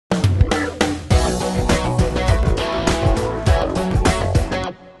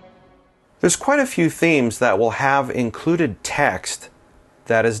There's quite a few themes that will have included text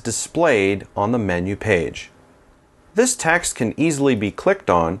that is displayed on the menu page. This text can easily be clicked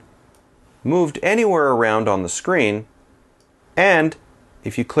on, moved anywhere around on the screen, and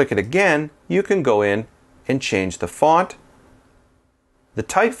if you click it again, you can go in and change the font, the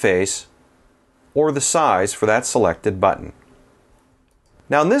typeface, or the size for that selected button.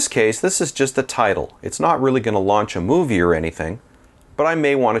 Now in this case, this is just a title. It's not really going to launch a movie or anything, but I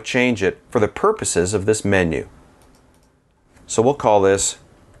may want to change it for the purposes of this menu. So we'll call this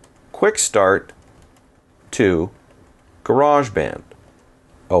Quick Start to GarageBand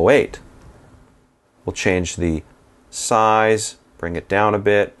 08. We'll change the size, bring it down a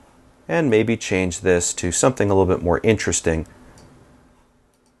bit, and maybe change this to something a little bit more interesting,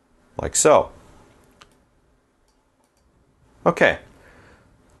 like so. Okay,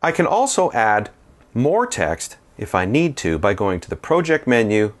 I can also add more text if I need to by going to the Project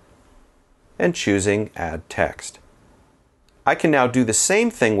menu and choosing Add Text. I can now do the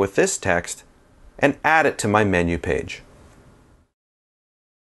same thing with this text and add it to my menu page.